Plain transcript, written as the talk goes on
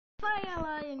Fire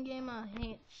Lion Gamer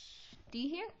HD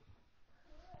here.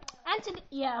 And today,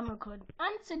 yeah, I'm recording.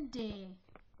 And today,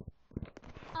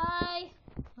 I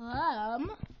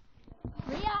am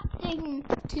reacting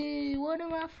to one of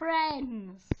my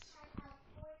friends.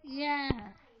 Yeah.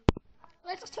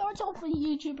 Let's start off with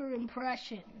YouTuber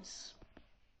impressions.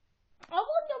 I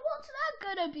wonder what's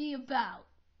that gonna be about.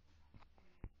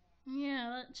 Yeah,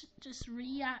 let's just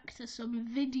react to some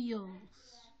videos.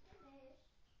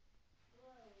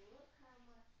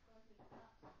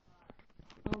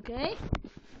 Okay.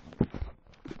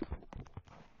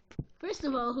 First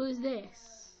of all, who's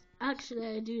this? Actually,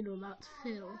 I do know that's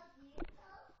Phil.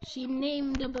 She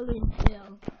named a balloon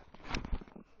Phil.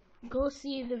 Go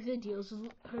see the videos,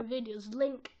 her videos,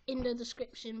 link in the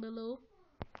description below.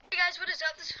 Hey guys, what is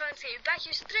up? This is Fancy. Back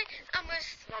here today. I'm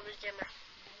with Robert Gamer.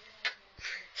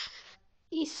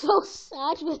 He's so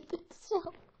sad with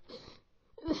himself.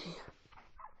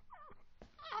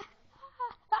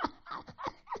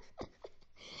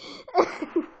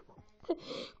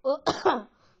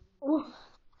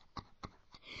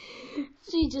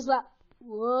 She just like,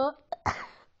 what?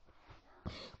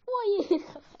 What are you?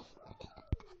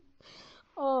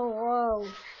 Oh wow.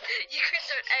 You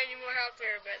couldn't have any more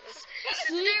happier about this.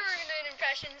 So today we're going to do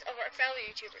impressions of our fellow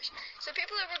YouTubers. So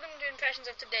people that we're going to do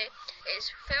impressions of today is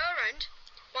Fail Around,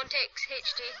 One Takes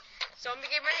HD,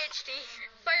 Zombie Gamer HD,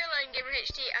 Fireline Gamer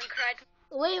HD, and Cried.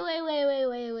 Wait.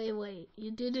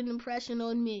 You did an impression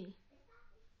on me.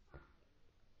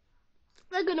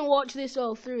 We're gonna watch this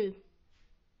all through.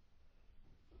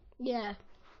 Yeah.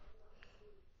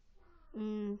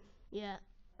 Yeah.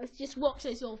 Let's just watch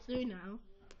this all through now.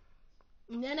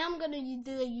 And then I'm gonna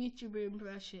do a YouTuber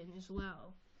impression as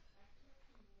well.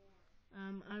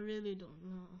 I really don't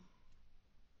know.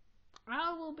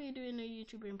 I will be doing a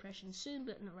YouTuber impression soon,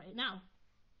 but not right now.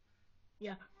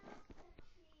 Yeah.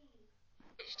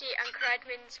 HD and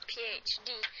Cradman's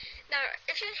PhD. Now,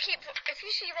 if you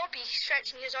see Robbie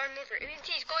stretching his arm over, it means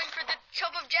he's going for the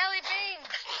tub of jelly beans.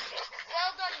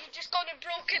 Well done, you just got a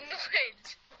broken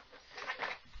nose.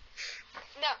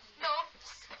 No.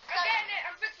 I'm getting it,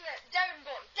 I'm fixing it. Down,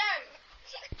 boy, down.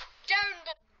 Down,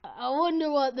 boy. I wonder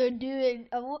what they're doing.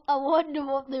 I wonder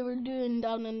what they were doing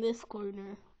down in this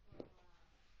corner.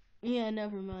 Yeah,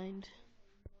 never mind.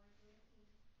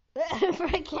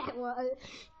 Forget what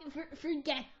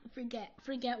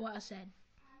I said.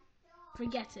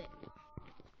 Forget it.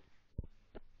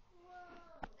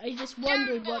 I just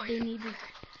wondered what they needed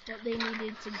to get.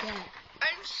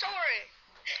 I'm sorry.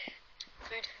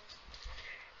 Good.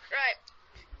 Right.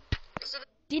 So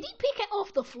Did he pick it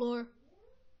off the floor?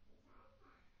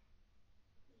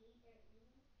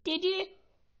 Did you?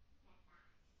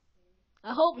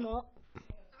 I hope not. the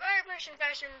very impression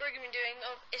fashion we're going to be doing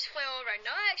is Flail Around.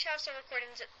 Now I actually have some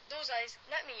recordings that those guys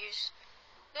let me use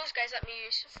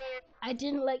for I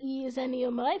didn't let you use any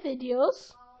of my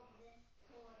videos.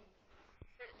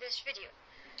 this video.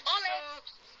 So,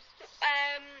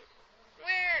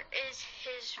 where is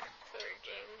his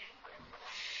recording?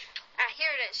 Ah, here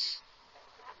it is.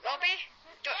 Robbie?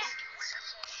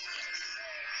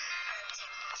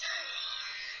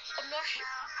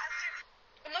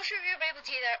 I'm not sure if you'll be able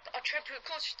to hear that. I'll try to put it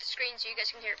closer to the screen so you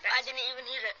guys can hear it better. I didn't even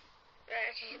hear it. Right,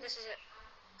 okay, this is it.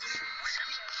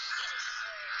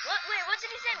 What? Wait, what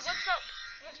did he say? What's up?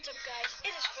 What's up, guys?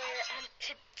 It is Flair, and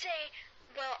today,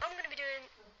 well, I'm going to be doing,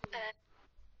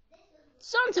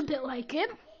 Sounds a bit like him.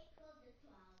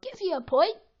 Give you a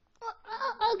point.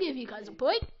 I'll give you guys a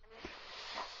point.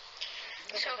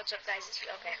 So, what's up, guys? It's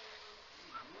okay.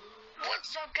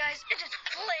 What's up, guys? It is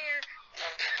Flair.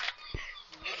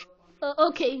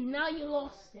 Okay, now you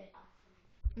lost it.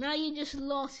 Now you just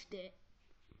lost it.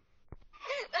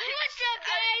 What's up,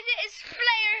 guys? It is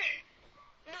Flair.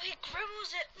 No, he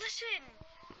dribbles it. Listen.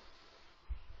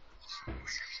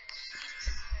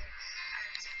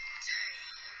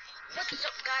 What's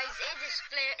up, guys? It is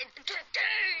Flair, and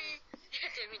today. I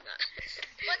didn't mean that.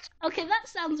 Okay, that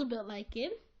sounds a bit like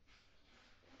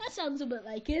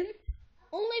him.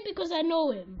 Only because I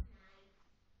know him.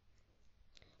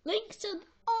 Links to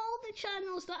all the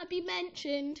channels that have been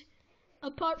mentioned,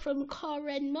 apart from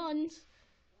Karen Munns,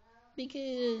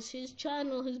 because his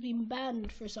channel has been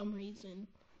banned for some reason.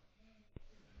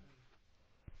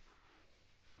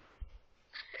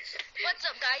 What's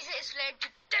up, guys? It is Flair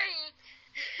today.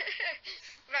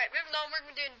 Right, moving on, we're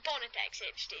doing Bonitex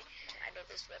HD. I know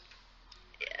this one.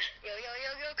 Yeah. Yo,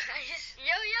 guys.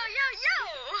 Yo. Yo,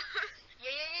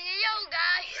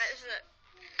 guys. Right, this is it.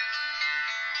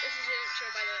 This is the intro,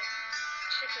 by the way.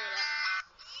 Check it out.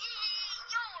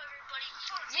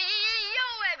 Yo,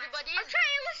 everybody. I'm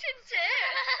trying to listen to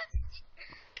it.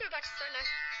 Go back to start now.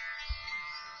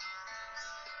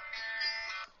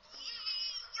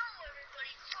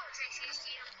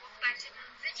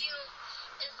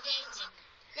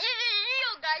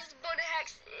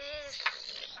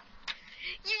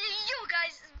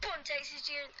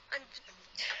 here, and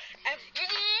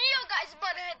yo guys,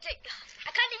 but I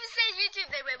can't even say YouTube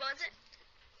name. Wait, what's it?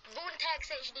 Vontex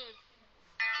HD.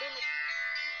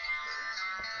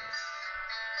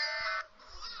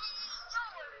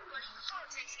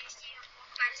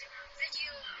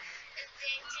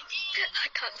 I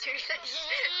can't do this.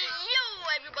 Yo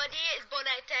everybody, it's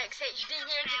Vontex HD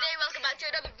here today. Welcome back to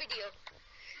another video.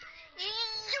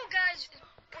 Yo guys,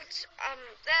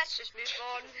 let's just move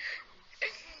on.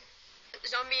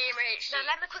 Zombie Gamer HD. Now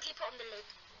let me quickly put on the lid.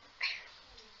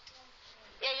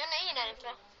 Yeah, you're not eating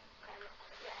anything.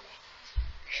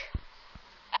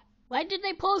 Why did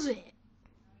they pause it?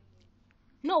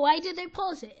 No, why did they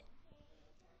pause it?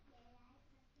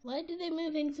 Why did they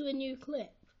move into a new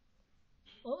clip?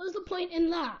 What was the point in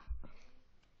that?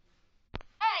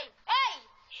 Hey! Hey!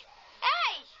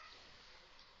 Hey!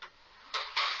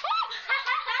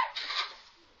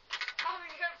 Oh,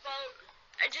 your fault.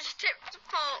 I just tipped the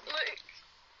pot, look.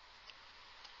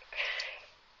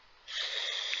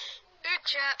 Good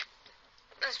chat.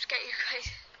 Let's get you guys.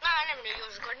 No, I never knew you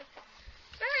was recording.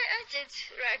 Right, I did.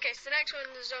 Right, okay, so the next one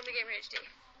is Zombie Gamer HD.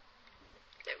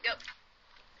 There we go.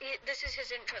 This is his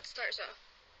intro to start us off.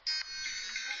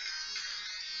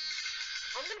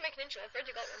 I'm gonna make an intro, I've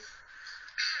already got one.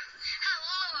 Hello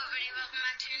everybody, welcome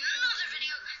back to another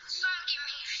video. Zombie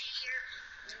Gamer HD here.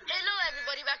 Hello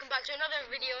everybody, welcome back to another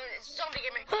video. It's Zombie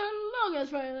Gamer. Hello guys,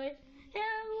 Riley.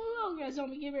 Hello guys,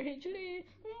 Zombie Gamer HD.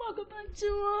 Welcome back to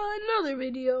another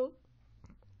video.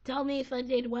 Tell me if I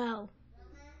did well.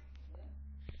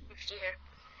 Here.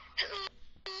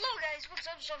 Hello guys, what's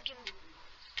up, Zombie Gamer?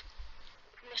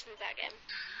 Listen to that again.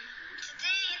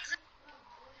 Today it's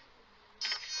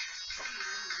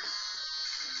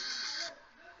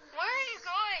Where are you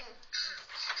going?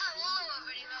 hello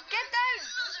everybody, welcome Get back down!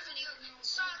 to another video.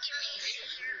 Zombie Gamer HD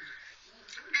here.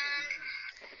 And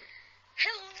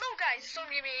Hello guys, it's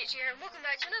Zombie Gamer HD here, and welcome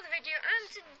back to another video. And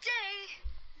today,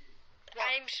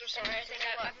 I'm so sorry. I think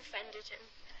I've offended him.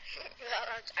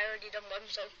 I already done one,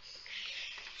 so.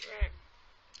 Right.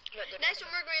 Next one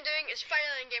we're going to be doing is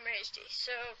Fireline Gamer HD.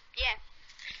 So yeah.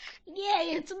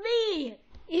 Yay, it's me!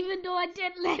 Even though I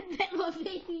didn't let them a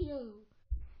video.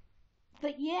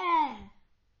 But yeah.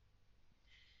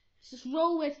 Just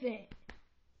roll with it.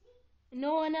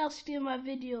 No one else steal my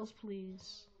videos,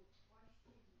 please.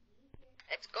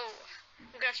 Let's go.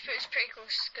 I'm gonna have to put this pretty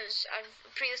close because I've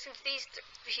pre-listened to these.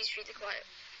 He's really quiet.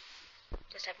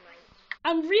 Just have mine.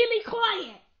 I'm really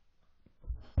quiet.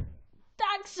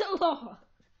 Thanks a lot.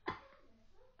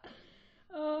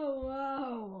 Oh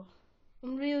wow.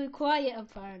 I'm really quiet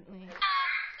apparently. yo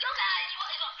guys,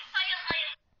 what is up?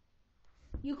 Fireline.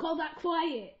 You call that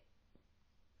quiet?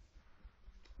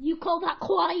 You call that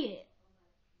quiet?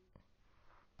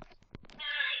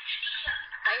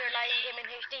 Fireline Gamer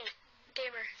HD.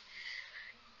 Gamer.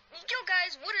 Yo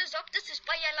guys, what is up? This is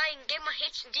Fireline Gamer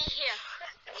HD here.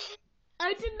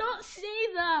 I did not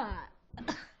say that.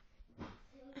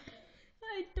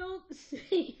 I don't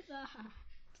say that.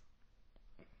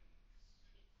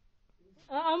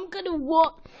 I'm gonna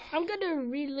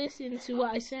re-listen to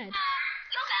what I said. Yo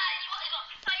guys, what is up?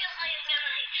 Fireline Gamer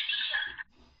HD here.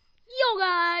 Yo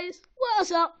guys,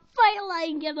 what's up?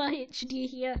 Fireline Gamer HD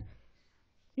here.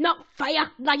 Not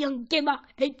Fireline Gamer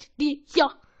HD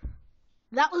here.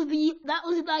 That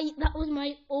was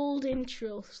my old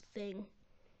intro thing.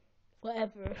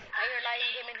 Whatever.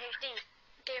 Fireline Gamer HD.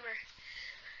 Gamer.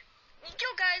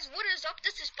 Yo guys, what is up?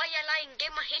 This is Fireline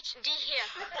Gamer HD here.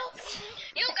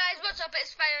 Yo guys, what's up?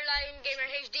 It's Fireline Gamer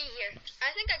HD here.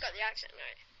 I think I got the accent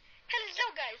right.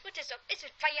 Hello guys, what is up? It's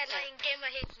Fireline Gamer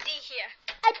HD here.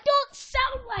 I don't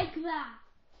sound like that.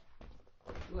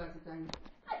 Welcome.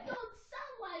 I don't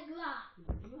sound like that.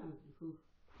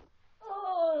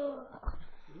 Oh.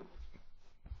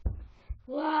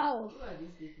 Wow. Who are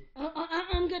these people?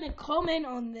 I'm gonna comment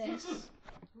on this.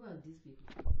 Who are these people?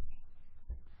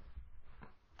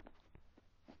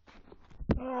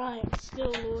 Alright, still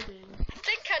loading. I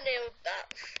think I nailed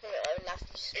that. Last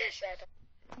you said.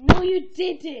 No, you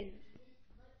didn't.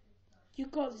 You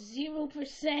got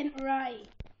 0% right.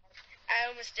 I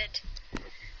almost did.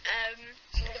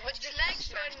 The next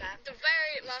one, the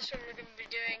very last one we're going to be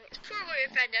doing, is probably a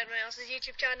friend on my else's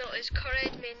YouTube channel, is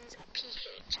Coredmins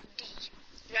PhD.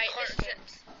 Right, I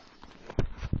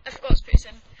forgot to put this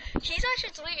in. He's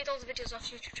actually deleted all the videos off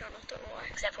his YouTube channel, don't know why.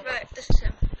 Except for right, this is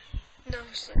him. No,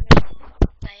 it's not him.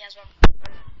 No, he has one.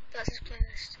 That's his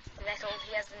playlist. Metal,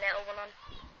 he has the metal one on.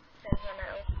 There's a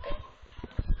metal thing.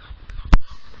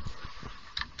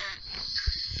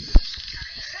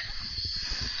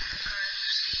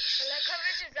 I like how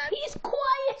Richard's that. He's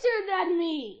quieter than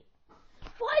me.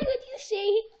 Why would you say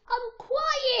I'm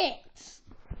quiet?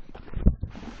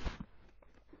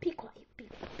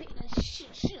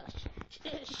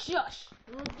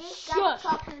 this Shush. got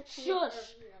chocolate Shush. earlier.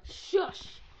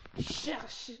 Shush.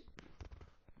 Shush.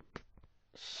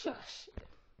 Shush.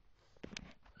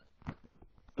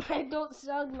 I don't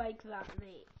sound like that,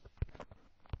 mate.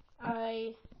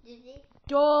 I Did it?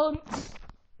 don't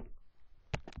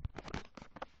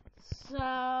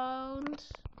sound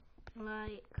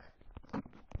like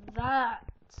that,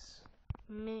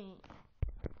 me.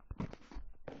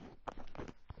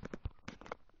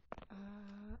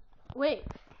 Wait,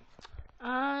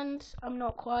 and I'm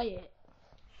not quiet.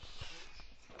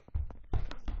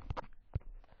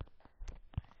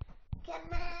 Come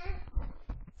on.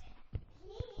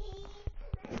 Please,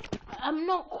 come on. I'm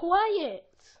not quiet.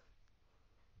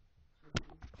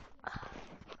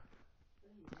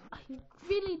 I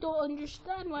really don't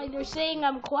understand why they're saying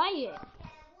I'm quiet.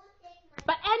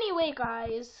 But anyway,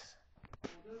 guys,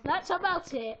 that's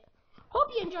about it. Hope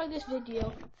you enjoyed this video.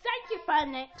 Thank you,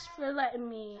 Phoenix, for letting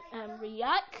me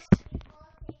react.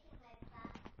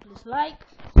 Please like,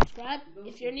 subscribe.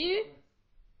 If you're new,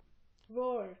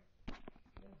 roar.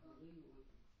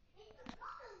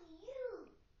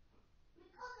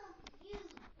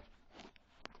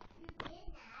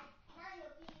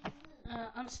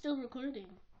 I'm still recording.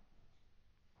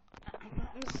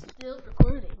 I'm still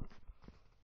recording.